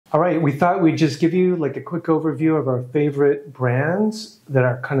All right, we thought we'd just give you like a quick overview of our favorite brands that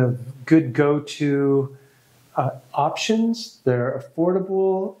are kind of good go-to options. They're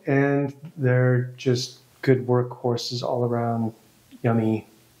affordable and they're just good workhorses all around. Yummy.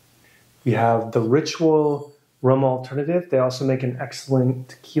 We have the Ritual rum alternative. They also make an excellent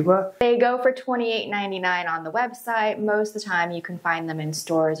tequila. They go for $28.99 on the website. Most of the time you can find them in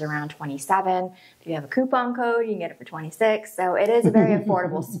stores around $27. If you have a coupon code, you can get it for $26. So it is a very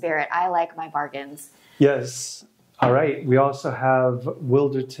affordable spirit. I like my bargains. Yes. All right. We also have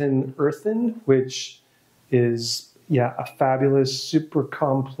Wilderton Earthen, which is, a fabulous, super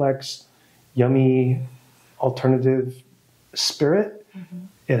complex, yummy alternative spirit.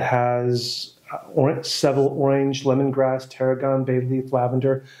 It has several orange, lemongrass, tarragon, bay leaf,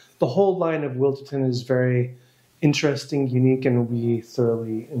 lavender. The whole line of Wilderton is very interesting, unique, and we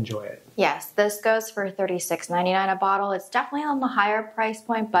thoroughly enjoy it. Yes, this goes for $36.99 a bottle. It's definitely on the higher price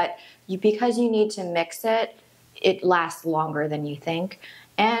point, but because you need to mix it, it lasts longer than you think.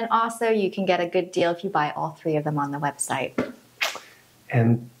 And also, you can get a good deal if you buy all three of them on the website.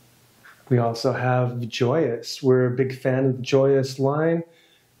 And we also have Joyus. We're a big fan of the Joyus line.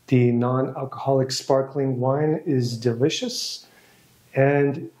 The non-alcoholic sparkling wine is delicious.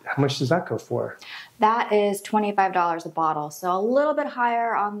 And how much does that go for? That is $25 a bottle, so a little bit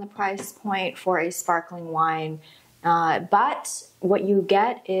higher on the price point for a sparkling wine. But what you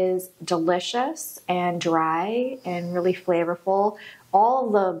get is delicious and dry and really flavorful. All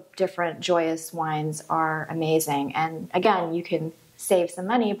the different Joyus wines are amazing. And again, you can save some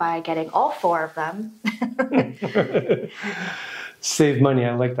money by getting all four of them. Save money,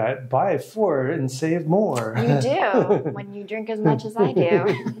 I like that. Buy 4 and save more. You do, when you drink as much as I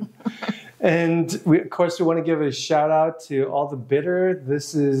do. And of course, we want to give a shout out to all the bitter.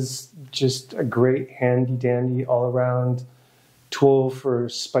 This is just a great handy dandy all around tool for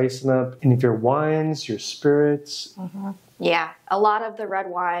spicing up any of your wines, your spirits. Yeah, a lot of the red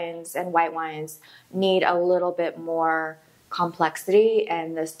wines and white wines need a little bit more complexity,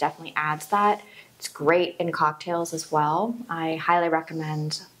 and this definitely adds that. It's great in cocktails as well. I highly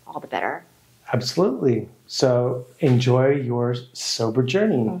recommend all the bitter. Absolutely. So enjoy your sober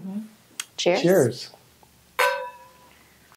journey. Cheers. Cheers.